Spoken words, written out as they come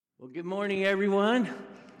Well, good morning, everyone.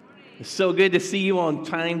 It's so good to see you on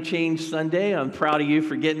Time Change Sunday. I'm proud of you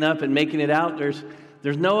for getting up and making it out. There's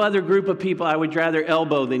no other group of people I would rather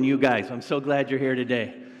elbow than you guys. I'm so glad you're here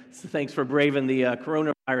today. So thanks for braving the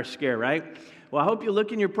coronavirus scare, right? Well, I hope you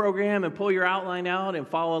look in your program and pull your outline out and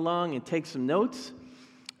follow along and take some notes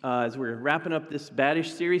as we're wrapping up this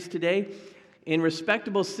Badish series today. In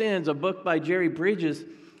Respectable Sins, a book by Jerry Bridges,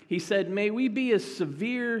 he said, "May we be as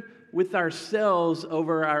severe with ourselves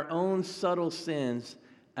over our own subtle sins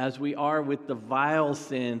as we are with the vile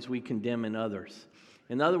sins we condemn in others."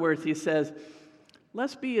 In other words, he says,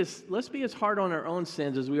 let's be as hard on our own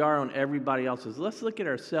sins as we are on everybody else's. Let's look at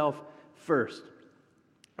ourselves first.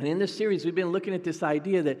 And in this series, we've been looking at this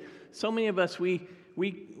idea that so many of us, we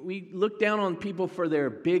look down on people for their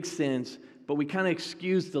big sins, but we kind of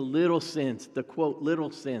excuse the little sins, the quote,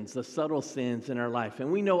 little sins, the subtle sins in our life. And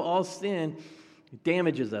we know all sin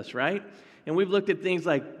damages us, right? And we've looked at things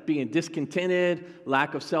like being discontented,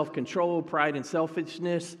 lack of self-control, pride and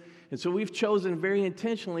selfishness. And so we've chosen very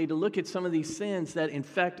intentionally to look at some of these sins that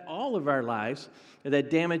infect all of our lives, that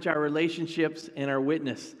damage our relationships and our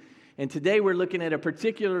witness. And today we're looking at a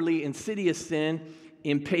particularly insidious sin,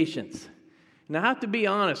 impatience. And I have to be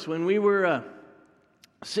honest, when we were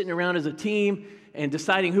sitting around as a team and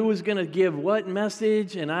deciding who was going to give what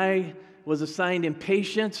message, and I was assigned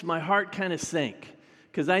impatience, my heart kind of sank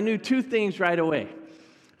because I knew two things right away.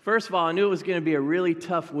 First of all, I knew it was going to be a really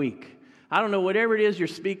tough week. I don't know, whatever it is you're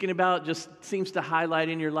speaking about just seems to highlight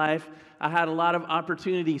in your life. I had a lot of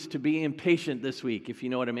opportunities to be impatient this week, if you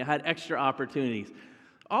know what I mean. I had extra opportunities.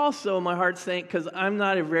 Also, my heart sank because I'm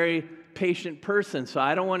not a very patient person, so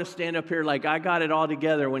I don't want to stand up here like I got it all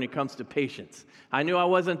together when it comes to patience. I knew I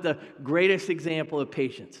wasn't the greatest example of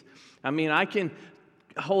patience. I mean, I can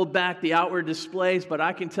hold back the outward displays, but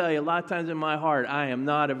I can tell you a lot of times in my heart, I am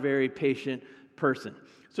not a very patient person.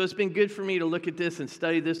 So it's been good for me to look at this and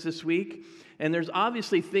study this week. And there's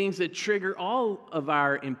obviously things that trigger all of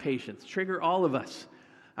our impatience, trigger all of us.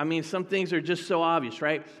 I mean, some things are just so obvious,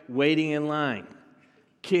 right? Waiting in line,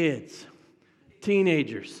 kids,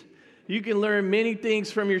 teenagers. You can learn many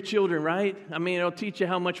things from your children, right? I mean, it'll teach you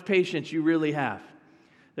how much patience you really have.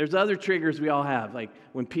 There's other triggers we all have, like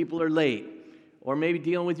when people are late, or maybe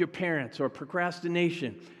dealing with your parents, or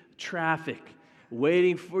procrastination, traffic,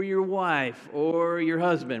 waiting for your wife or your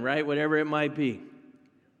husband, right? Whatever it might be.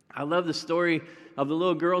 I love the story of the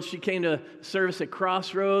little girl. She came to service at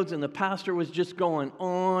Crossroads, and the pastor was just going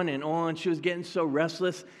on and on. She was getting so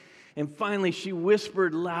restless. And finally, she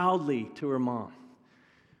whispered loudly to her mom,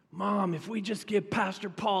 "Mom, if we just give Pastor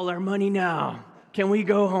Paul our money now, can we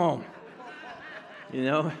go home?" You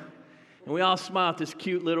know? And we all smile at this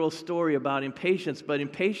cute little story about impatience, but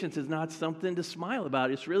impatience is not something to smile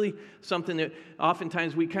about. It's really something that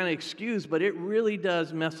oftentimes we kind of excuse, but it really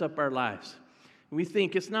does mess up our lives. We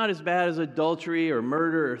think it's not as bad as adultery or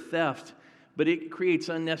murder or theft, but it creates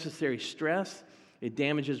unnecessary stress, it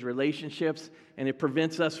damages relationships, and it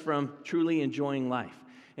prevents us from truly enjoying life.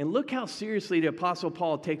 And look how seriously the Apostle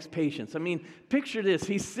Paul takes patience. I mean, picture this.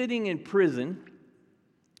 He's sitting in prison.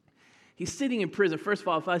 First of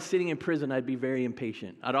all, if I was sitting in prison, I'd be very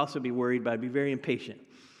impatient. I'd also be worried, but I'd be very impatient.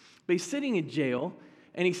 But he's sitting in jail,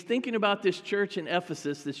 and he's thinking about this church in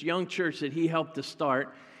Ephesus, this young church that he helped to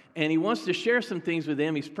start, and he wants to share some things with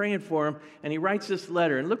them. He's praying for them, and he writes this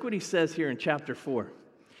letter. And look what he says here in chapter 4.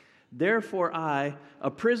 "Therefore I,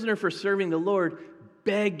 a prisoner for serving the Lord,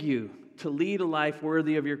 beg you to lead a life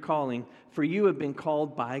worthy of your calling, for you have been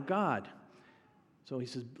called by God." So he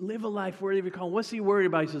says, live a life worthy of your calling. What's he worried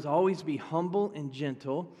about? He says, always be humble and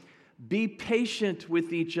gentle. Be patient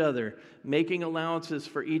with each other, making allowances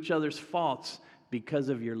for each other's faults because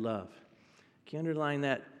of your love. Can you underline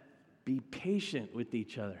that? Be patient with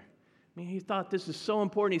each other. I mean, he thought this is so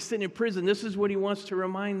important. He's sitting in prison. This is what he wants to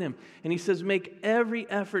remind them. And he says, make every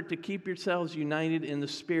effort to keep yourselves united in the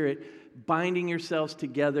Spirit, binding yourselves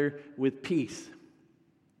together with peace.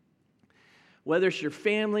 Whether it's your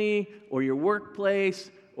family or your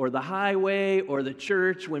workplace or the highway or the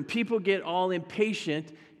church, when people get all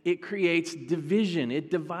impatient, it creates division.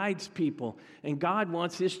 It divides people. And God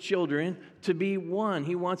wants His children to be one.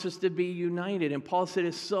 He wants us to be united. And Paul said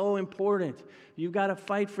it's so important. You've got to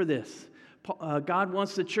fight for this. God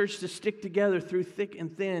wants the church to stick together through thick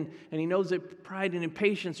and thin. And He knows that pride and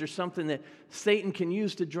impatience are something that Satan can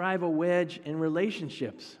use to drive a wedge in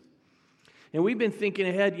relationships. And we've been thinking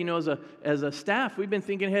ahead, you know, as a staff, we've been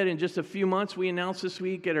thinking ahead. In just a few months, we announced this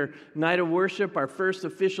week at our night of worship, our first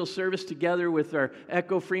official service together with our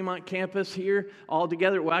Echo Fremont campus here, all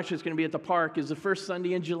together. Well, actually, it's going to be at the park. Is the first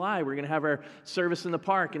Sunday in July. We're going to have our service in the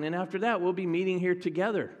park. And then after that, we'll be meeting here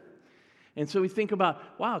together. And so we think about,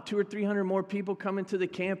 wow, 200 or 300 more people coming to the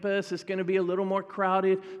campus. It's going to be a little more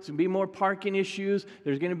crowded. There's going to be more parking issues.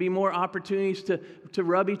 There's going to be more opportunities to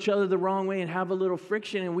rub each other the wrong way and have a little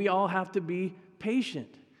friction. And we all have to be patient.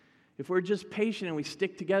 If we're just patient and we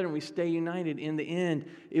stick together and we stay united, in the end,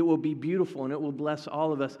 it will be beautiful and it will bless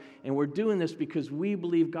all of us. And we're doing this because we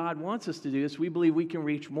believe God wants us to do this. We believe we can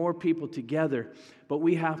reach more people together, but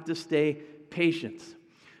we have to stay patient.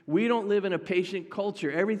 We don't live in a patient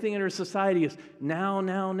culture. Everything in our society is now,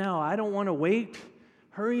 now, now. I don't want to wait.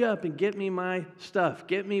 Hurry up and get me my stuff.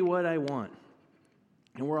 Get me what I want.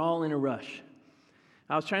 And we're all in a rush.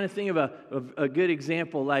 I was trying to think of a good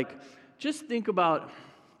example. Like, just think about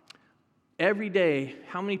every day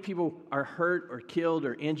how many people are hurt or killed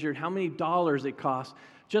or injured, how many dollars it costs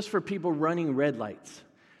just for people running red lights.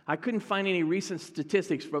 I couldn't find any recent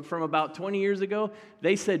statistics, but from about 20 years ago,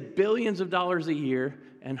 they said billions of dollars a year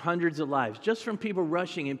and hundreds of lives, just from people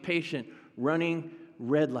rushing, impatient, running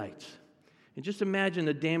red lights. And just imagine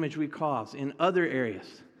the damage we cause in other areas.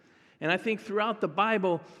 And I think throughout the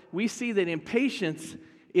Bible, we see that impatience,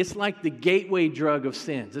 it's like the gateway drug of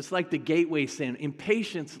sins. It's like the gateway sin.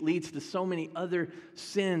 Impatience leads to so many other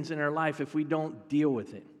sins in our life if we don't deal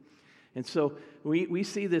with it. And so we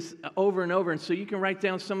see this over and over. And so you can write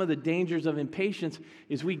down some of the dangers of impatience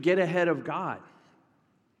is we get ahead of God.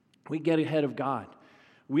 We get ahead of God.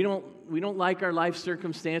 We don't like our life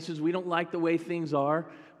circumstances. We don't like the way things are.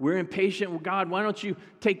 We're impatient. Well, God, why don't you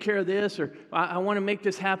take care of this? Or I want to make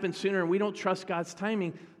this happen sooner. And we don't trust God's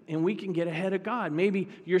timing. And we can get ahead of God. Maybe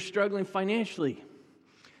you're struggling financially.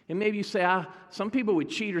 And maybe you say, some people would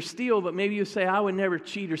cheat or steal, but maybe you say, I would never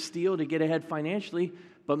cheat or steal to get ahead financially,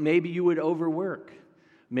 but maybe you would overwork.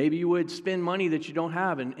 Maybe you would spend money that you don't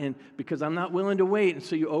have, and because I'm not willing to wait, and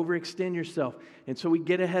so you overextend yourself. And so we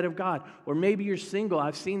get ahead of God. Or maybe you're single.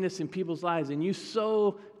 I've seen this in people's lives, and you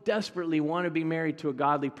so desperately want to be married to a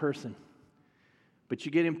godly person. But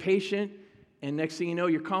you get impatient, and next thing you know,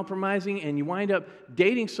 you're compromising, and you wind up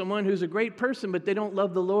dating someone who's a great person, but they don't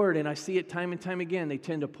love the Lord. And I see it time and time again. They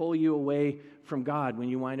tend to pull you away from God when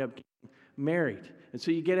you wind up getting married. And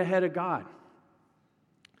so you get ahead of God.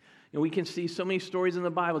 And we can see so many stories in the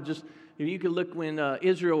Bible. Just if you could look when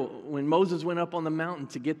Moses went up on the mountain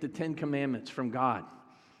to get the 10 Commandments from God.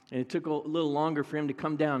 And it took a little longer for him to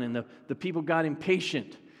come down. And the people got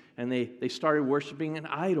impatient, and they started worshiping an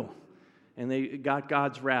idol. And they got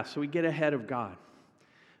God's wrath. So we get ahead of God.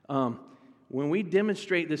 When we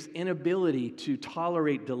demonstrate this inability to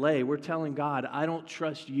tolerate delay, we're telling God, I don't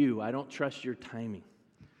trust you. I don't trust your timing.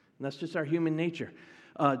 And that's just our human nature.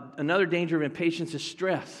 Another danger of impatience is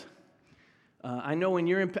stress. I know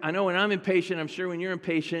when I'm impatient, I'm sure when you're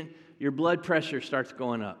impatient, your blood pressure starts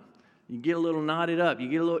going up. You get a little knotted up. You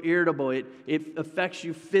get a little irritable. It affects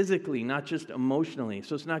you physically, not just emotionally.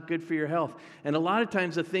 So it's not good for your health. And a lot of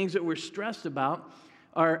times the things that we're stressed about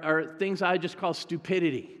are things I just call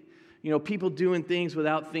stupidity. You know, people doing things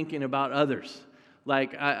without thinking about others.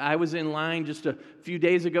 Like I was in line just a few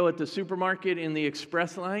days ago at the supermarket in the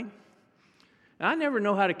express line. And I never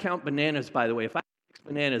know how to count bananas, by the way. If I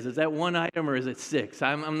bananas, is that one item or is it 6?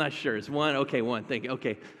 I'm not sure. It's one. Okay, one. Thank you.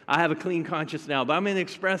 Okay, I have a clean conscience now. But I'm in the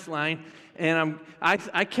express line, and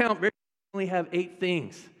I count. I only have 8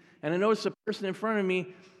 things, and I notice the person in front of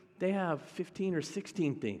me, they have 15 or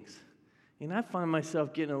 16 things, and I find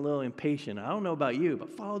myself getting a little impatient. I don't know about you, but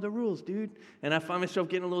follow the rules, dude. And I find myself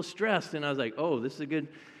getting a little stressed, and I was like, oh, this is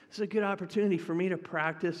a good opportunity for me to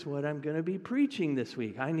practice what I'm going to be preaching this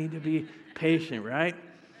week. I need to be patient, right?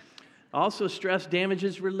 Also, stress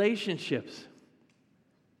damages relationships.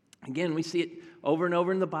 Again, we see it over and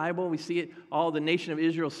over in the Bible. We see it the nation of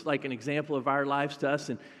Israel is like an example of our lives to us.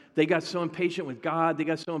 And they got so impatient with God. They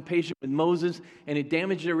got so impatient with Moses. And it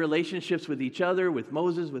damaged their relationships with each other, with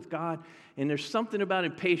Moses, with God. And there's something about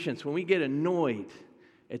impatience when we get annoyed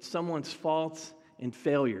at someone's faults and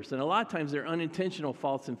failures. And a lot of times they're unintentional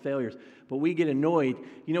faults and failures. But we get annoyed.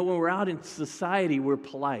 You know, when we're out in society, we're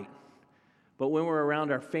polite. But when we're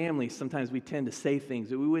around our families, sometimes we tend to say things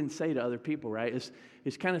that we wouldn't say to other people, right?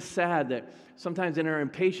 It's kind of sad that sometimes in our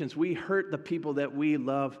impatience, we hurt the people that we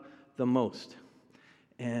love the most.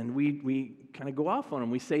 And we kind of go off on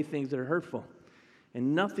them. We say things that are hurtful.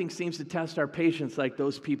 And nothing seems to test our patience like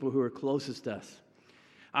those people who are closest to us.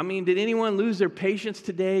 I mean, did anyone lose their patience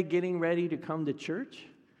today getting ready to come to church?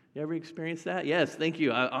 You ever experienced that? Yes, thank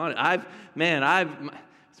you.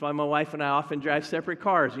 That's why my wife and I often drive separate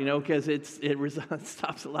cars, you know, because it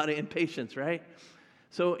stops a lot of impatience, right?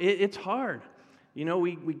 So it's hard. You know,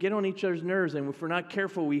 we get on each other's nerves, and if we're not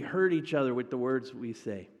careful, we hurt each other with the words we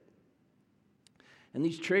say. And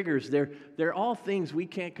these triggers, they're all things we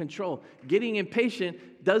can't control. Getting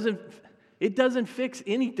impatient doesn't it doesn't fix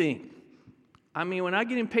anything. I mean, when I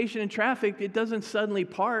get impatient in traffic, it doesn't suddenly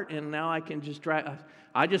part and now I can just drive.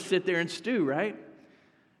 I just sit there and stew, right?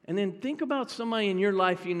 And then think about somebody in your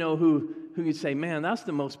life you know who you say, man, that's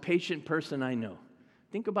the most patient person I know.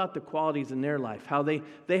 Think about the qualities in their life, how they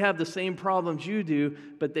have the same problems you do,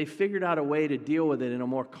 but they figured out a way to deal with it in a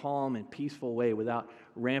more calm and peaceful way without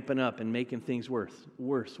ramping up and making things worse.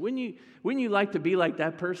 Wouldn't you like to be like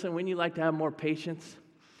that person? Wouldn't you like to have more patience?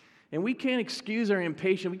 And we can't excuse our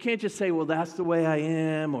impatience. We can't just say, well, that's the way I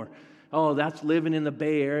am, or, oh, that's living in the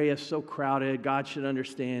Bay Area, so crowded, God should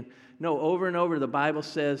understand. No, over and over, the Bible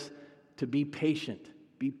says to be patient,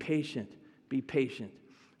 be patient, be patient.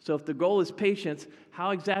 So if the goal is patience,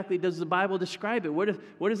 how exactly does the Bible describe it? What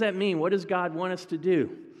does that mean? What does God want us to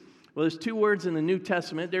do? Well, there's two words in the New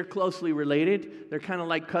Testament. They're closely related. They're kind of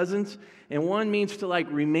like cousins. And one means to like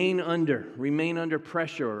remain under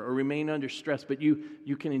pressure or remain under stress, but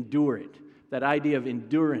you can endure it. That idea of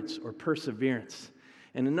endurance or perseverance.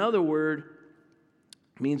 And another word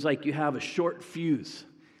means like you have a short fuse.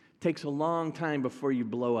 It takes a long time before you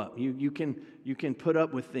blow up. You can put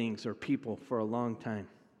up with things or people for a long time.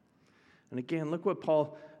 And again, look what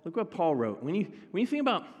Paul wrote. When you think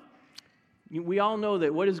about, we all know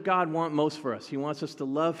that what does God want most for us? He wants us to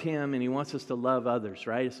love Him and He wants us to love others,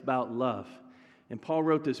 right? It's about love. And Paul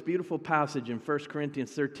wrote this beautiful passage in 1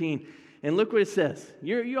 Corinthians 13. And look what it says.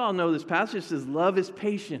 You all know this passage. It says, love is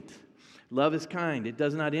patient. Love is kind. It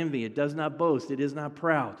does not envy. It does not boast. It is not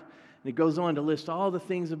proud. And it goes on to list all the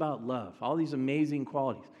things about love, all these amazing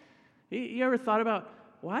qualities. You ever thought about,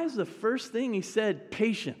 why is the first thing he said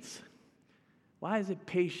patience? Why is it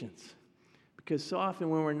patience? Because so often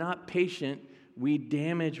when we're not patient, we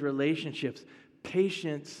damage relationships.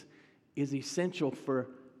 Patience is essential for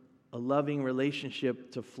a loving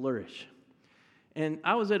relationship to flourish. And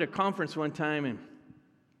I was at a conference one time, and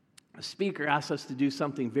a speaker asked us to do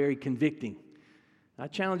something very convicting. I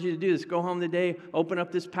challenge you to do this. Go home today, open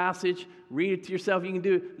up this passage, read it to yourself. You can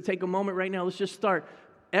do it. Take a moment right now. Let's just start.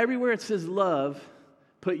 Everywhere it says love,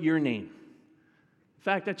 put your name. In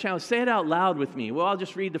fact, I challenge, say it out loud with me. Well, I'll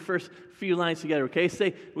just read the first few lines together, okay?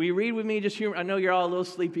 Will you read with me? Just humor. I know you're all a little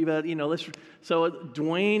sleepy, but, so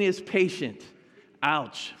Dwayne is patient.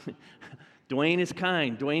 Ouch. Dwayne is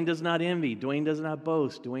kind. Dwayne does not envy. Dwayne does not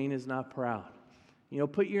boast. Dwayne is not proud.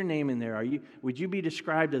 Put your name in there. Would you be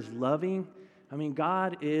described as loving? I mean,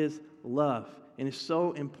 God is love, and it's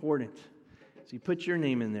so important. So you put your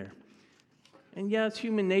name in there. And yeah, it's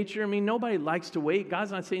human nature. I mean, nobody likes to wait.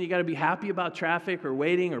 God's not saying you got to be happy about traffic or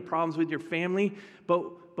waiting or problems with your family. But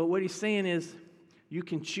what He's saying is you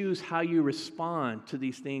can choose how you respond to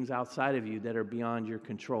these things outside of you that are beyond your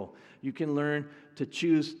control. You can learn to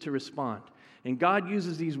choose to respond. And God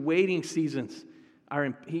uses these waiting seasons.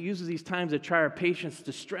 He uses these times to try our patience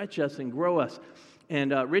to stretch us and grow us.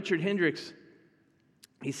 And Richard Hendricks,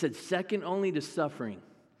 he said, second only to suffering,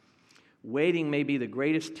 waiting may be the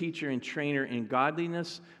greatest teacher and trainer in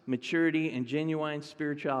godliness, maturity, and genuine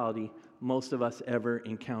spirituality most of us ever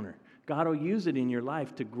encounter. God will use it in your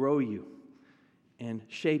life to grow you and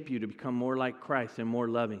shape you to become more like Christ and more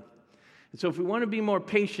loving. And so if we want to be more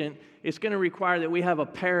patient, it's going to require that we have a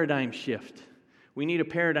paradigm shift. We need a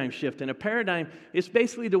paradigm shift. And a paradigm is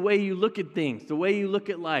basically the way you look at things, the way you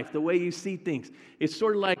look at life, the way you see things. It's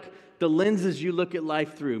sort of like the lenses you look at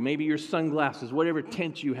life through, maybe your sunglasses, whatever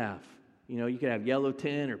tint you have. You could have yellow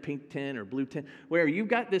tint or pink tint or blue tint, where you've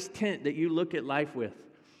got this tint that you look at life with.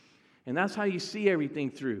 And that's how you see everything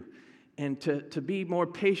through. And to be more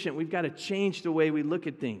patient, we've got to change the way we look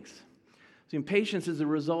at things. So impatience is a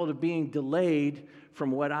result of being delayed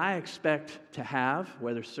from what I expect to have,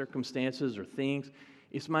 whether circumstances or things.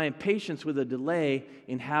 It's my impatience with a delay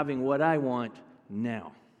in having what I want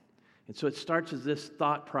now. And so it starts as this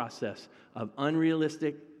thought process of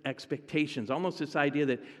unrealistic expectations, almost this idea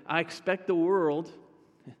that I expect the world,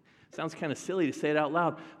 sounds kind of silly to say it out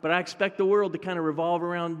loud, but I expect the world to kind of revolve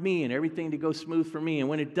around me and everything to go smooth for me. And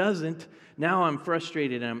when it doesn't, now I'm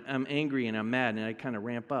frustrated, I'm angry, and I'm mad, and I kind of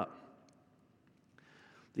ramp up.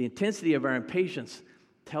 The intensity of our impatience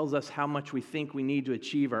tells us how much we think we need to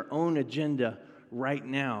achieve our own agenda right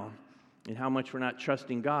now and how much we're not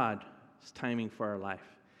trusting God's timing for our life.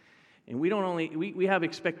 And we have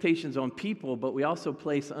expectations on people, but we also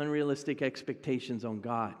place unrealistic expectations on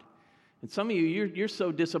God. And some of you're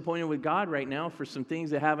so disappointed with God right now for some things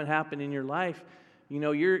that haven't happened in your life.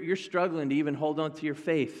 You're struggling to even hold on to your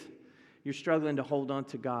faith. You're struggling to hold on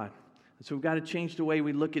to God. And so we've got to change the way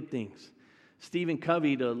we look at things. Stephen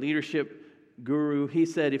Covey, the leadership guru, he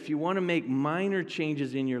said, if you want to make minor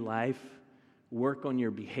changes in your life, work on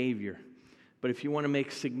your behavior. But if you want to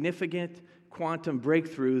make significant, quantum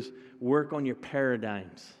breakthroughs work on your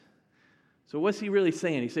paradigms. So what's he really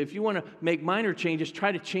saying? He said, if you want to make minor changes,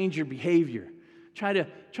 try to change your behavior. Try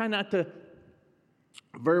not to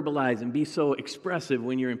verbalize and be so expressive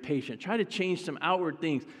when you're impatient. Try to change some outward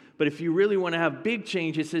things. But if you really want to have big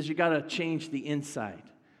change, it says you got to change the inside.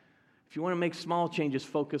 If you want to make small changes,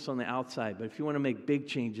 focus on the outside. But if you want to make big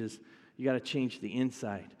changes, you got to change the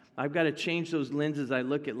inside. I've got to change those lenses I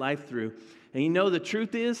look at life through. And you know, the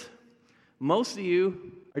truth is, most of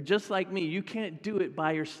you are just like me. You can't do it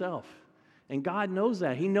by yourself. And God knows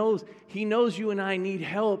that. He knows you and I need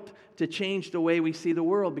help to change the way we see the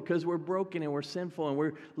world because we're broken and we're sinful and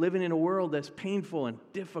we're living in a world that's painful and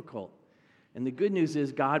difficult. And the good news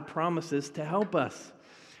is God promises to help us.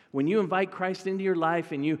 When you invite Christ into your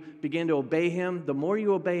life and you begin to obey Him, the more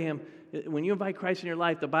you obey Him, when you invite Christ in your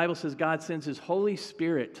life, the Bible says God sends His Holy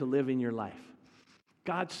Spirit to live in your life.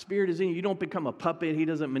 God's Spirit is in you. You don't become a puppet. He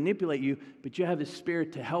doesn't manipulate you, but you have His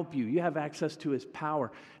Spirit to help you. You have access to His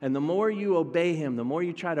power. And the more you obey Him, the more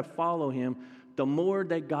you try to follow Him, the more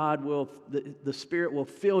that God will, the Spirit will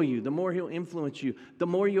fill you, the more He'll influence you, the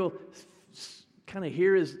more you'll kind of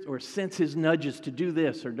hear His or sense His nudges to do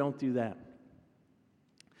this or don't do that.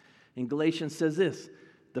 And Galatians says this,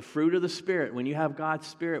 the fruit of the Spirit, when you have God's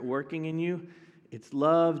Spirit working in you, it's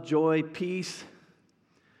love, joy, peace.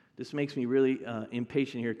 This makes me really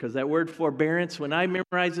impatient here because that word forbearance, when I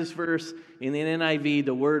memorized this verse in the NIV,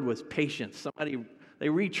 the word was patience. They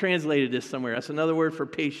retranslated this somewhere. That's another word for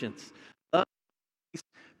patience. Love,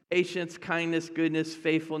 patience, kindness, goodness,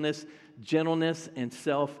 faithfulness, gentleness, and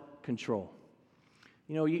self-control.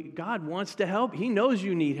 You know, God wants to help. He knows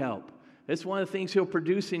you need help. That's one of the things He'll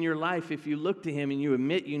produce in your life if you look to Him and you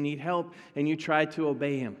admit you need help and you try to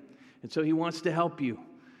obey Him. And so He wants to help you.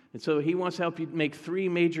 And so He wants to help you make three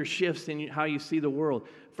major shifts in how you see the world.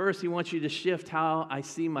 First, He wants you to shift how I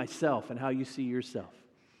see myself and how you see yourself.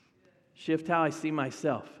 Shift how I see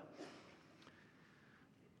myself.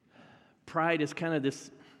 Pride is kind of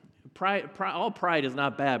this, all pride is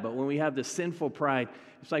not bad, but when we have this sinful pride,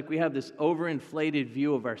 it's like we have this overinflated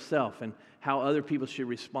view of ourselves and how other people should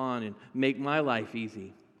respond and make my life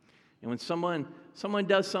easy. And when someone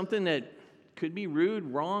does something that could be rude,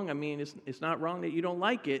 wrong, I mean, it's not wrong that you don't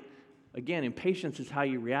like it. Again, impatience is how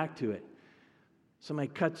you react to it. Somebody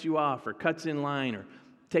cuts you off or cuts in line or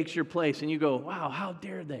takes your place and you go, wow, how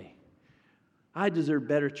dare they? I deserve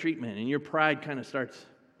better treatment. And your pride kind of starts,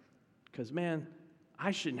 because man, I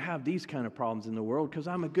shouldn't have these kind of problems in the world because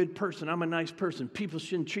I'm a good person. I'm a nice person. People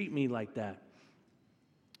shouldn't treat me like that.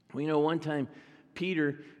 Well, you know, one time,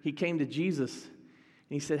 Peter, he came to Jesus, and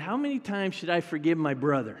he said, how many times should I forgive my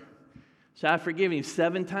brother? Should I forgive him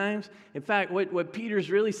 7 times? In fact, what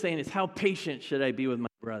Peter's really saying is, how patient should I be with my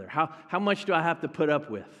brother? How much do I have to put up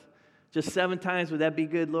with? Just 7 times, would that be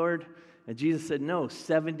good, Lord? And Jesus said, no,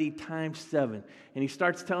 70 times 7. And he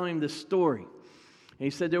starts telling him this story. And he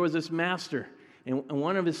said there was this master, and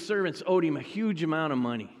one of his servants owed him a huge amount of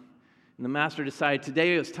money. And the master decided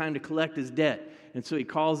today it was time to collect his debt. And so he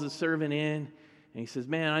calls the servant in, and he says,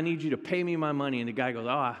 man, I need you to pay me my money. And the guy goes,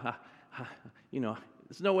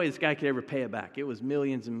 there's no way this guy could ever pay it back. It was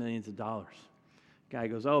millions and millions of dollars. The guy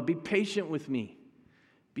goes, be patient with me.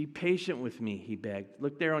 Be patient with me, he begged.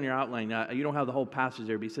 Look there on your outline. Now, you don't have the whole passage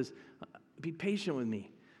there, but he says, be patient with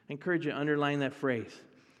me. I encourage you to underline that phrase.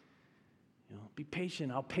 Be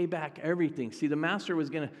patient. I'll pay back everything. See, the master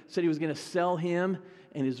said he was going to sell him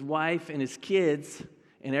and his wife and his kids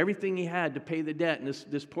and everything he had to pay the debt. And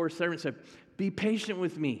this poor servant said, be patient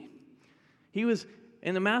with me.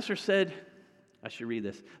 And the master said, I should read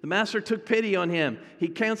this. The master took pity on him. He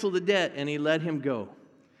canceled the debt and he let him go.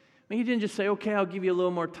 I mean, he didn't just say, okay, I'll give you a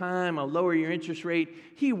little more time. I'll lower your interest rate.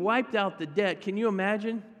 He wiped out the debt. Can you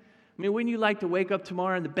imagine? I mean, wouldn't you like to wake up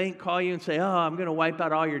tomorrow and the bank call you and say, I'm going to wipe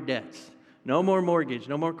out all your debts. No more mortgage,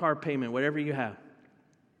 no more car payment, whatever you have.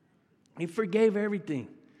 He forgave everything.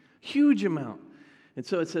 Huge amount. And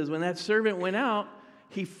so it says, when that servant went out,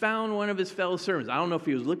 he found one of his fellow servants. I don't know if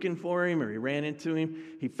he was looking for him or he ran into him.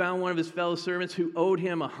 He found one of his fellow servants who owed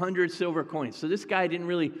him 100 silver coins. So this guy didn't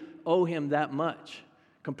really owe him that much.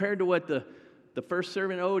 Compared to what the first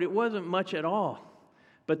servant owed, it wasn't much at all.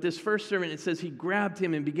 But this first servant, it says he grabbed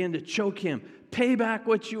him and began to choke him. Pay back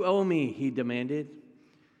what you owe me, he demanded.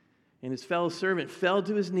 And his fellow servant fell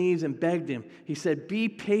to his knees and begged him. He said, be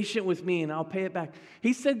patient with me and I'll pay it back.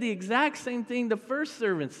 He said the exact same thing the first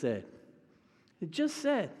servant said. It just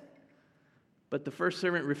said. But the first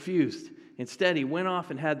servant refused. Instead, he went off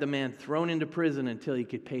and had the man thrown into prison until he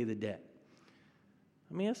could pay the debt.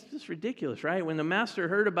 I mean, that's just ridiculous, right? When the master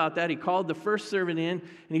heard about that, he called the first servant in,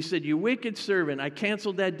 and he said, "You wicked servant, I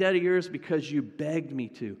canceled that debt of yours because you begged me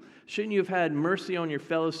to. Shouldn't you have had mercy on your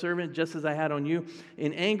fellow servant just as I had on you?"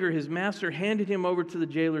 In anger, his master handed him over to the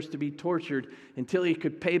jailers to be tortured until he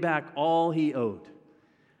could pay back all he owed.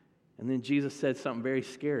 And then Jesus said something very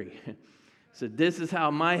scary. He said, "This is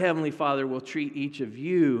how my heavenly Father will treat each of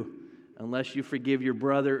you unless you forgive your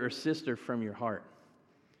brother or sister from your heart."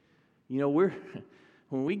 You know,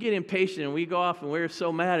 when we get impatient and we go off and we're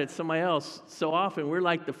so mad at somebody else, so often we're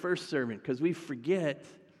like the first servant because we forget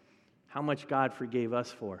how much God forgave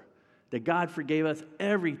us for. That God forgave us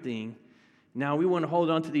everything. Now we want to hold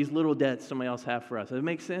on to these little debts somebody else has for us. Does that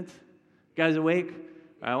make sense? You guys awake? All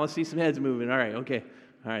right, I want to see some heads moving. All right, okay.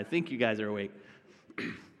 All right, I think you guys are awake.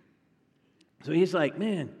 So he's like,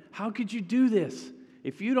 man, how could you do this?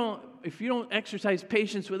 If you don't exercise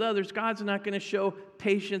patience with others, God's not going to show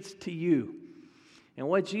patience to you. And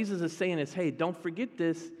what Jesus is saying is, hey, don't forget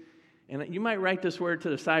this. And you might write this word to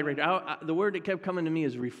the side right now. The word that kept coming to me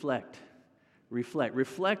is reflect. Reflect.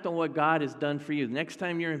 Reflect on what God has done for you. The next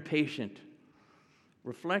time you're impatient,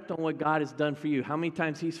 reflect on what God has done for you. How many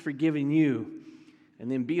times He's forgiven you. And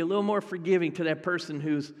then be a little more forgiving to that person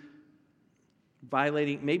who's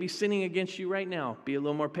violating, maybe sinning against you right now. Be a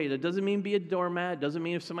little more patient. It doesn't mean be a doormat. It doesn't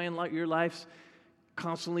mean if somebody in your life's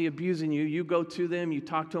constantly abusing you, you go to them, you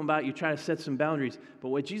talk to them about it, you try to set some boundaries. But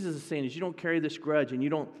what Jesus is saying is you don't carry this grudge and you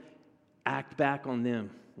don't act back on them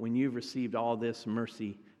when you've received all this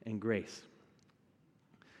mercy and grace.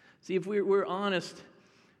 See, if we're honest,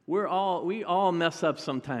 we all mess up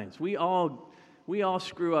sometimes. We all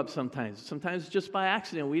screw up sometimes. Sometimes just by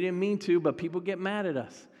accident. We didn't mean to, but people get mad at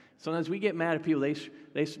us. Sometimes we get mad at people.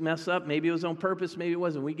 They mess up. Maybe it was on purpose. Maybe it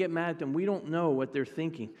wasn't. We get mad at them. We don't know what they're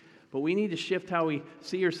thinking. But we need to shift how we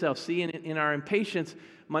see ourselves. See, in our impatience,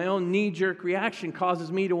 my own knee-jerk reaction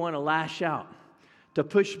causes me to want to lash out, to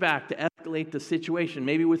push back, to escalate the situation,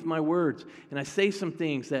 maybe with my words. And I say some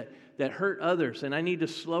things that hurt others, and I need to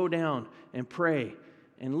slow down and pray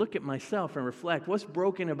and look at myself and reflect. What's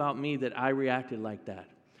broken about me that I reacted like that?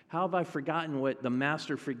 How have I forgotten what the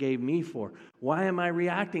Master forgave me for? Why am I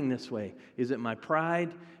reacting this way? Is it my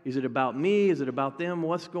pride? Is it about me? Is it about them?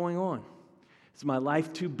 What's going on? Is my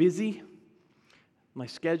life too busy? My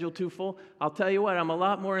schedule too full? I'll tell you what, I'm a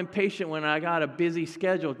lot more impatient when I got a busy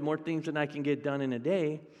schedule, more things than I can get done in a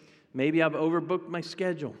day. Maybe I've overbooked my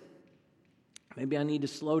schedule. Maybe I need to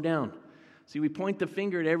slow down. See, we point the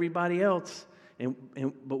finger at everybody else,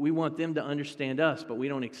 but we want them to understand us, but we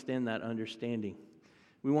don't extend that understanding.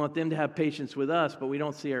 We want them to have patience with us, but we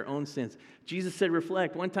don't see our own sins. Jesus said,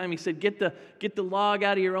 reflect. One time he said, get the log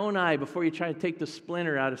out of your own eye before you try to take the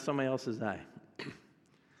splinter out of somebody else's eye.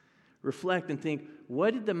 Reflect and think,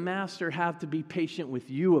 what did the Master have to be patient with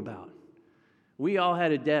you about? We all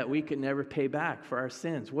had a debt we could never pay back for our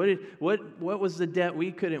sins. What was the debt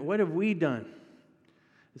we couldn't? What have we done?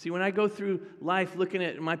 See, when I go through life looking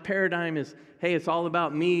at my paradigm is, hey, it's all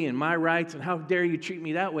about me and my rights and how dare you treat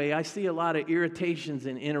me that way, I see a lot of irritations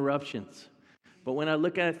and interruptions. But when I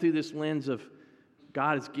look at it through this lens of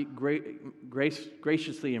God has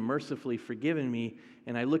graciously and mercifully forgiven me,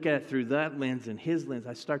 and I look at it through that lens and His lens,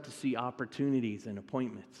 I start to see opportunities and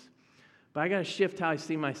appointments. But I got to shift how I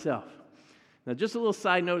see myself. Now, just a little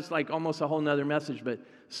side note, it's like almost a whole nother message, but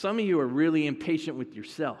some of you are really impatient with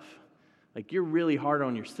yourself. Like you're really hard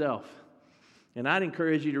on yourself. And I'd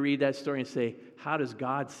encourage you to read that story and say, how does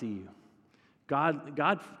God see you?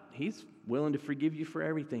 God, He's willing to forgive you for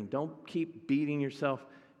everything. Don't keep beating yourself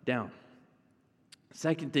down.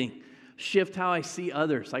 Second thing, shift how I see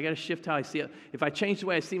others. I got to shift how I see it. If I change the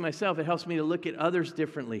way I see myself, it helps me to look at others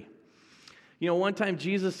differently. You know, one time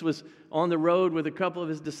Jesus was on the road with a couple of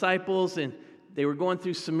His disciples, and they were going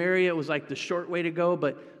through Samaria. It was like the short way to go,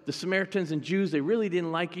 but the Samaritans and Jews, they really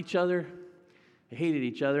didn't like each other. They hated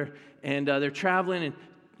each other, and they're traveling, and,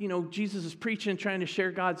 you know, Jesus is preaching, trying to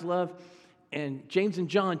share God's love, and James and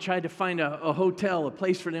John tried to find a hotel, a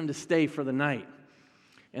place for them to stay for the night.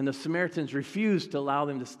 And the Samaritans refused to allow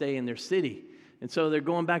them to stay in their city. And so they're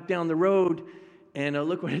going back down the road, and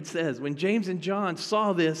look what it says. When James and John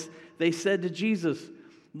saw this, they said to Jesus,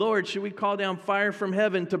 Lord, should we call down fire from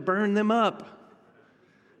heaven to burn them up?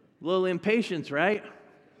 A little impatience, right?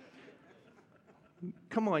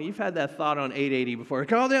 Come on, you've had that thought on 880 before.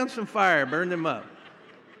 Call down some fire, burn them up.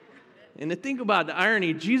 And to think about the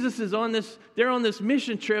irony, Jesus is they're on this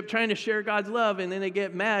mission trip trying to share God's love, and then they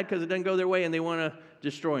get mad because it doesn't go their way and they want to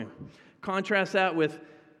destroy Him. Contrast that with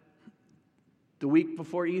the week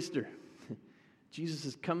before Easter. Jesus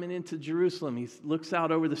is coming into Jerusalem. He looks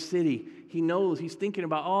out over the city. He knows, he's thinking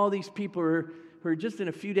about all these people who are are just in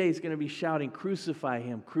a few days going to be shouting, crucify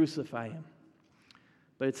him, crucify him.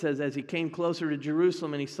 But it says, as he came closer to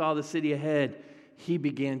Jerusalem and he saw the city ahead, he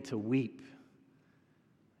began to weep.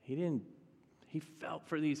 He felt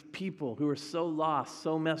for these people who are so lost,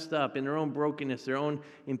 so messed up in their own brokenness, their own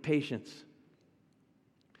impatience.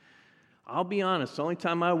 I'll be honest, the only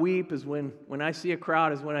time I weep is when I see a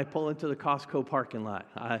crowd is when I pull into the Costco parking lot.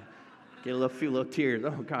 I get a few little tears.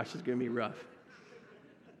 Oh gosh, it's going to be rough.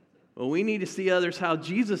 Well, we need to see others how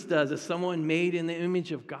Jesus does as someone made in the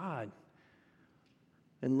image of God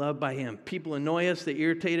and loved by him. People annoy us, they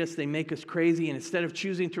irritate us, they make us crazy, and instead of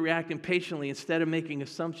choosing to react impatiently, instead of making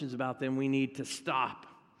assumptions about them, we need to stop.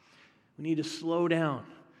 We need to slow down.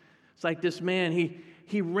 It's like this man,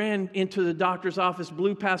 he ran into the doctor's office,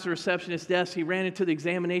 blew past the receptionist's desk, he ran into the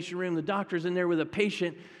examination room, the doctor's in there with a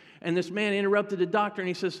patient, and this man interrupted the doctor and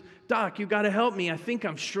he says, "Doc, you got to help me, I think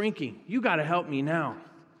I'm shrinking. You got to help me now."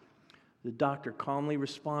 The doctor calmly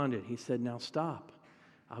responded. He said, "Now stop.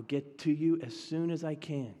 I'll get to you as soon as I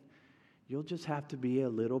can. You'll just have to be a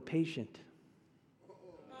little patient."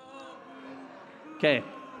 Okay.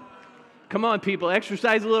 Come on, people.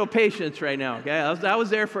 Exercise a little patience right now, okay? I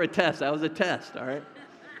was there for a test. That was a test, all right?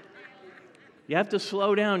 You have to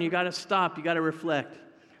slow down. You got to stop. You got to reflect.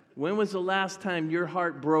 When was the last time your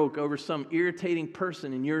heart broke over some irritating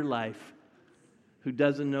person in your life who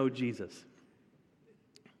doesn't know Jesus?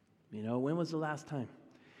 When was the last time?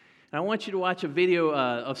 And I want you to watch a video,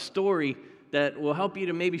 a story that will help you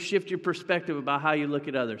to maybe shift your perspective about how you look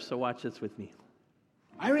at others. So watch this with me.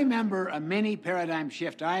 I remember a mini paradigm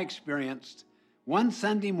shift I experienced one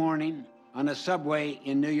Sunday morning on a subway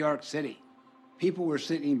in New York City. People were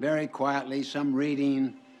sitting very quietly, some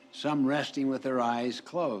reading, some resting with their eyes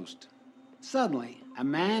closed. Suddenly, a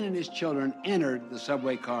man and his children entered the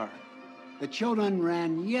subway car. The children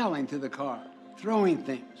ran yelling to the car, throwing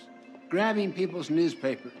things, grabbing people's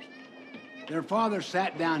newspapers. Their father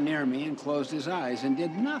sat down near me and closed his eyes and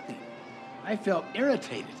did nothing. I felt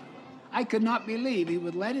irritated. I could not believe he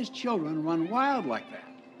would let his children run wild like that.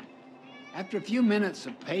 After a few minutes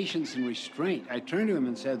of patience and restraint, I turned to him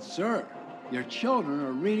and said, "Sir, your children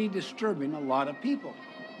are really disturbing a lot of people.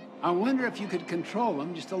 I wonder if you could control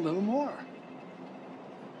them just a little more."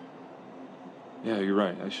 Yeah, you're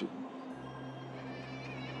right. I should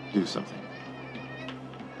do something.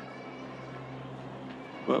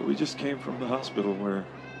 But we just came from the hospital where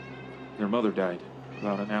their mother died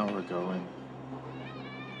about an hour ago, and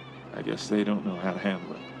I guess they don't know how to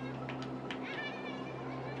handle it.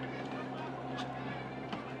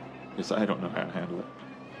 Guess I don't know how to handle it.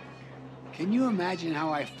 Can you imagine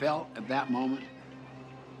how I felt at that moment?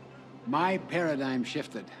 My paradigm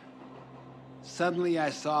shifted. Suddenly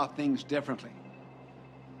I saw things differently.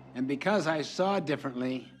 And because I saw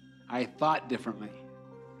differently, I thought differently.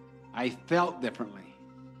 I felt differently.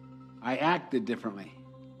 I acted differently.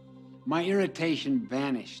 My irritation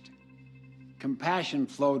vanished. Compassion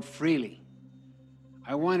flowed freely.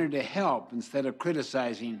 I wanted to help instead of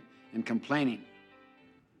criticizing and complaining.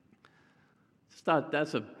 I thought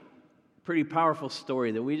that's a pretty powerful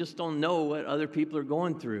story, that we just don't know what other people are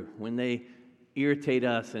going through when they irritate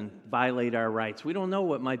us and violate our rights. We don't know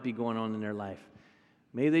what might be going on in their life.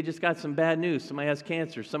 Maybe they just got some bad news. Somebody has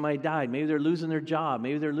cancer. Somebody died. Maybe they're losing their job.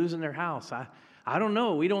 Maybe they're losing their house. I don't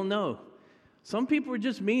know. We don't know. Some people are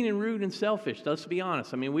just mean and rude and selfish. Let's be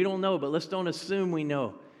honest. We don't know, but let's don't assume we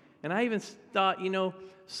know. And I even thought,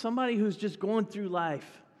 somebody who's just going through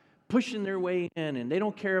life, pushing their way in, and they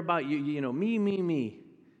don't care about you, me.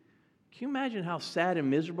 Can you imagine how sad and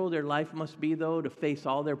miserable their life must be, though, to face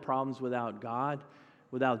all their problems without God,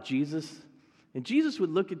 without Jesus? And Jesus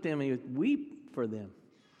would look at them and he would weep for them.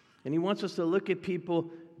 And he wants us to look at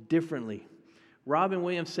people differently. Robin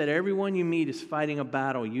Williams said, "Everyone you meet is fighting a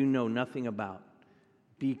battle you know nothing about.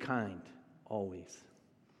 Be kind, always."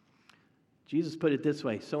 Jesus put it this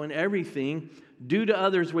way, "So in everything, do to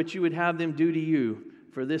others what you would have them do to you,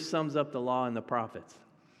 for this sums up the law and the prophets."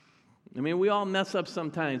 We all mess up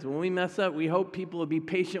sometimes. When we mess up, we hope people will be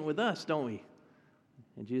patient with us, don't we?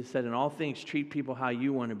 And Jesus said, in all things, treat people how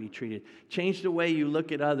you want to be treated. Change the way you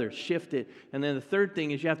look at others. Shift it. And then the third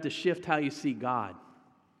thing is you have to shift how you see God.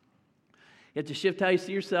 You have to shift how you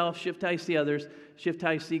see yourself, shift how you see others, shift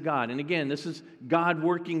how you see God. And again, this is God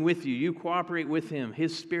working with you. You cooperate with Him,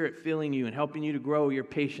 His Spirit filling you and helping you to grow your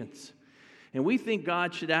patience. And we think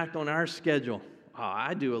God should act on our schedule. Oh,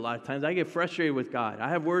 I do a lot of times. I get frustrated with God. I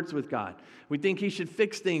have words with God. We think He should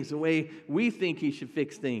fix things the way we think He should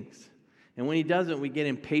fix things. And when He doesn't, we get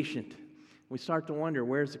impatient. We start to wonder,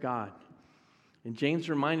 where's God? And James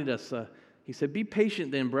reminded us, he said, "Be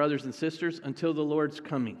patient then, brothers and sisters, until the Lord's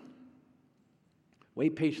coming.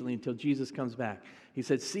 Wait patiently until Jesus comes back. He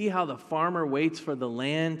said, see how the farmer waits for the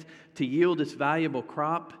land to yield its valuable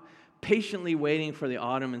crop, patiently waiting for the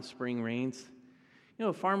autumn and spring rains. You know,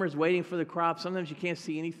 a farmer's waiting for the crop. Sometimes you can't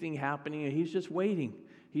see anything happening, and he's just waiting.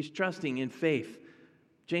 He's trusting in faith.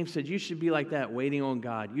 James said, you should be like that, waiting on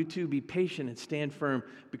God. You too, be patient and stand firm,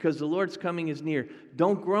 because the Lord's coming is near.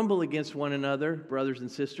 Don't grumble against one another, brothers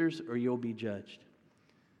and sisters, or you'll be judged.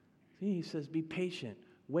 See, he says, be patient.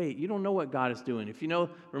 Wait, you don't know what God is doing. If you know,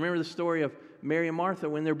 remember the story of Mary and Martha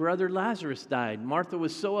when their brother Lazarus died. Martha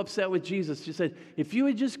was so upset with Jesus. She said, if you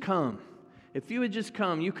had just come,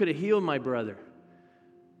 you could have healed my brother.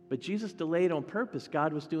 But Jesus delayed on purpose.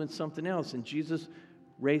 God was doing something else, and Jesus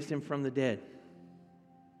raised him from the dead.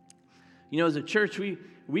 You know, as a church, we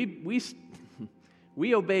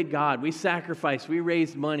obeyed God. We sacrificed. We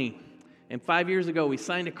raised money. And 5 years ago, we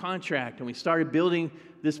signed a contract, and we started building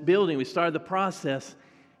this building. We started the process.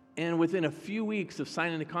 And within a few weeks of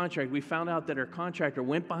signing the contract, we found out that our contractor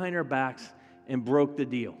went behind our backs and broke the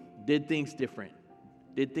deal, did things different,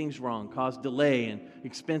 did things wrong, caused delay and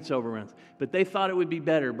expense overruns. But they thought it would be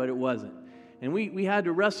better, but it wasn't. And we had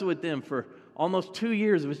to wrestle with them for almost 2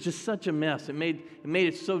 years. It was just such a mess. It made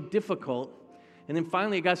it so difficult. And then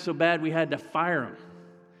finally it got so bad we had to fire them.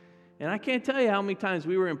 And I can't tell you how many times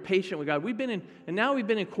we were impatient with God. Now we've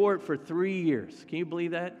been in court for 3 years. Can you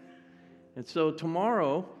believe that? And so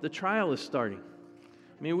tomorrow, the trial is starting.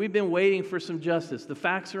 I mean, we've been waiting for some justice. The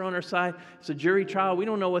facts are on our side. It's a jury trial. We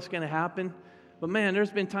don't know what's going to happen. But man, there's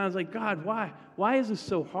been times like, God, why? Why is this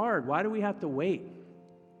so hard? Why do we have to wait?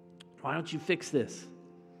 Why don't you fix this?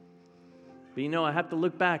 But you know, I have to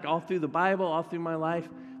look back all through the Bible, all through my life.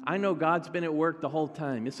 I know God's been at work the whole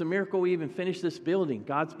time. It's a miracle we even finished this building.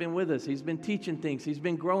 God's been with us. He's been teaching things. He's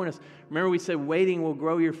been growing us. Remember, we said waiting will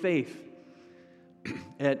grow your faith.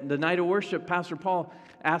 At the night of worship, Pastor Paul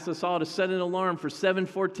asked us all to set an alarm for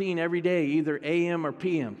 7:14 every day, either a.m. or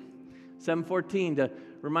p.m. 7:14 to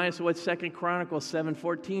remind us of what 2 Chronicles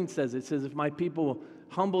 7:14 says. It says, if my people will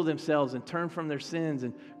humble themselves and turn from their sins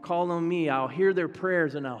and call on me, I'll hear their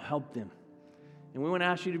prayers and I'll help them. And we want to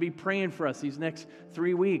ask you to be praying for us these next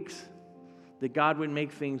 3 weeks, that God would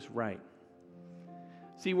make things right.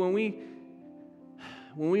 See, when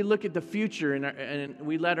we look at the future and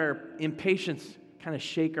we let our impatience kind of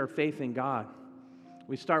shake our faith in God,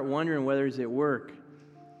 we start wondering whether He's at work.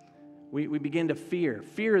 We begin to fear.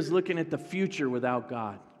 Fear is looking at the future without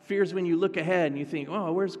God. Fear is when you look ahead and you think,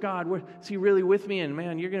 oh, where's God? Is He really with me? And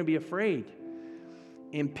man, you're going to be afraid.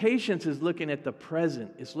 Impatience is looking at the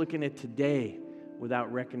present. It's looking at today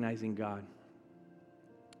without recognizing God.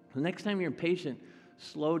 The next time you're impatient,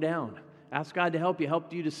 slow down. Ask God to help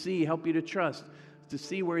you to see, help you to trust, to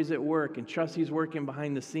see where He's at work and trust He's working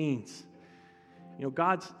behind the scenes. You know,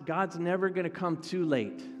 God's never going to come too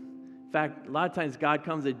late. In fact, a lot of times God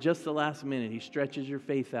comes at just the last minute. He stretches your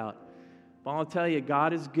faith out. But I'll tell you,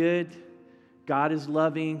 God is good. God is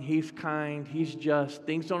loving. He's kind. He's just.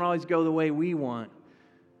 Things don't always go the way we want,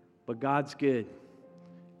 but God's good.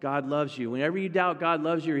 God loves you. Whenever you doubt God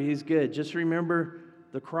loves you or He's good, just remember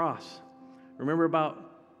the cross. Remember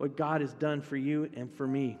about what God has done for you and for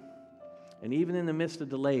me. And even in the midst of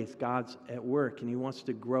delays, God's at work and He wants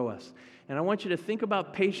to grow us. And I want you to think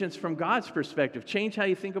about patience from God's perspective. Change how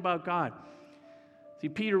you think about God. See,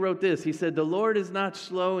 Peter wrote this. He said, the Lord is not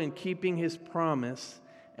slow in keeping His promise,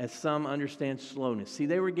 as some understand slowness. See,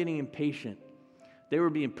 they were getting impatient. They were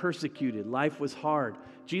being persecuted. Life was hard.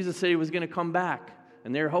 Jesus said He was going to come back,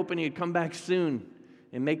 and they were hoping He'd come back soon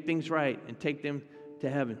and make things right and take them to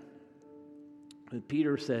heaven. But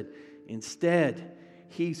Peter said, instead,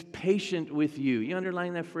 He's patient with you. You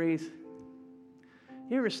underline that phrase?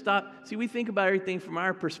 You ever stop? See, we think about everything from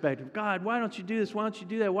our perspective. God, why don't you do this? Why don't you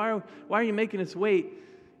do that? Why are you making us wait?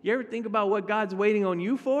 You ever think about what God's waiting on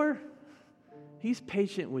you for? He's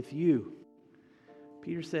patient with you.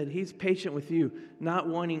 Peter said, He's patient with you, not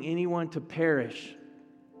wanting anyone to perish,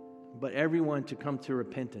 but everyone to come to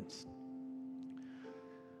repentance.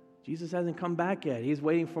 Jesus hasn't come back yet. He's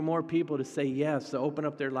waiting for more people to say yes, to open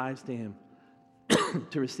up their lives to Him,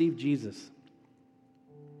 to receive Jesus.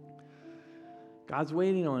 God's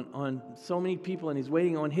waiting on so many people, and He's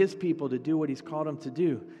waiting on His people to do what He's called them to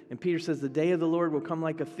do. And Peter says, the day of the Lord will come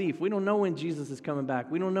like a thief. We don't know when Jesus is coming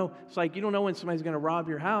back. We don't know. It's like you don't know when somebody's going to rob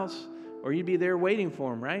your house, or you'd be there waiting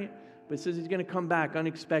for Him, right? But it says He's going to come back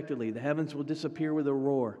unexpectedly. The heavens will disappear with a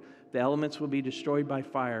roar. The elements will be destroyed by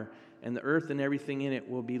fire, and the earth and everything in it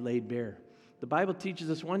will be laid bare. The Bible teaches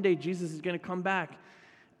us one day Jesus is going to come back.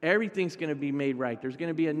 Everything's going to be made right. There's going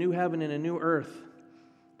to be a new heaven and a new earth.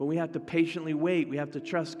 But we have to patiently wait. We have to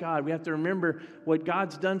trust God. We have to remember what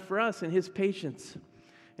God's done for us and His patience.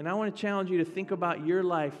 And I want to challenge you to think about your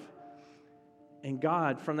life and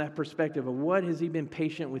God from that perspective of what has He been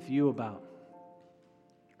patient with you about?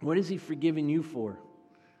 What has He forgiven you for?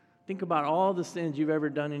 Think about all the sins you've ever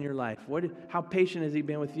done in your life. How patient has He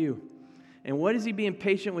been with you? And what is He being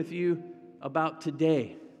patient with you about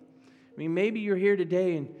today? I mean, maybe you're here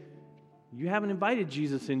today and you haven't invited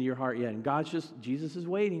Jesus into your heart yet, and Jesus is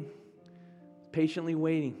waiting, patiently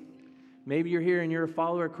waiting. Maybe you're here and you're a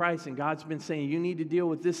follower of Christ, and God's been saying, you need to deal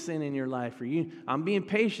with this sin in your life. Or I'm being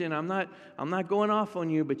patient, I'm not going off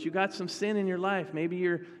on you, but you got some sin in your life. Maybe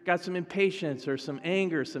you've got some impatience or some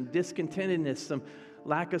anger, some discontentedness, some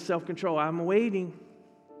lack of self-control. I'm waiting.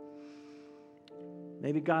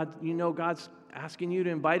 Maybe God's asking you to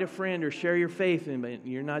invite a friend or share your faith, and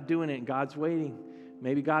you're not doing it, and God's waiting.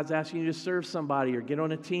 Maybe God's asking you to serve somebody or get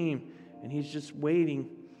on a team, and He's just waiting.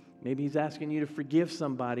 Maybe He's asking you to forgive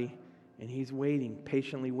somebody, and He's waiting,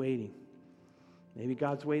 patiently waiting. Maybe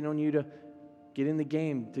God's waiting on you to get in the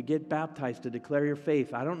game, to get baptized, to declare your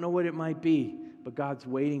faith. I don't know what it might be, but God's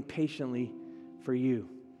waiting patiently for you.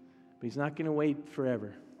 But He's not going to wait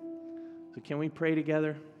forever. So can we pray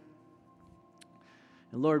together?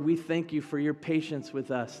 And Lord, we thank You for Your patience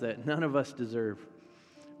with us that none of us deserve.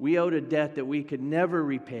 We owed a debt that we could never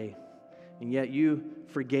repay, and yet You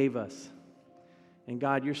forgave us. And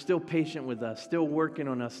God, You're still patient with us, still working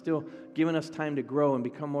on us, still giving us time to grow and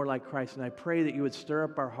become more like Christ. And I pray that You would stir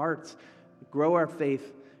up our hearts, grow our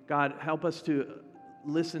faith. God, help us to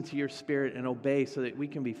listen to Your Spirit and obey so that we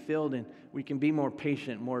can be filled and we can be more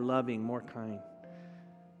patient, more loving, more kind.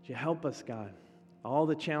 Would You help us, God? All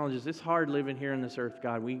the challenges. It's hard living here on this earth,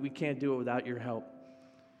 God. We can't do it without Your help.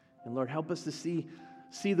 And Lord, help us to see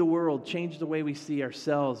the world, change the way we see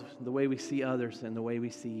ourselves, the way we see others, and the way we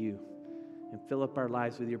see You. And fill up our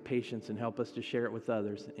lives with Your patience and help us to share it with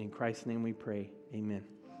others. In Christ's name we pray.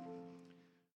 Amen.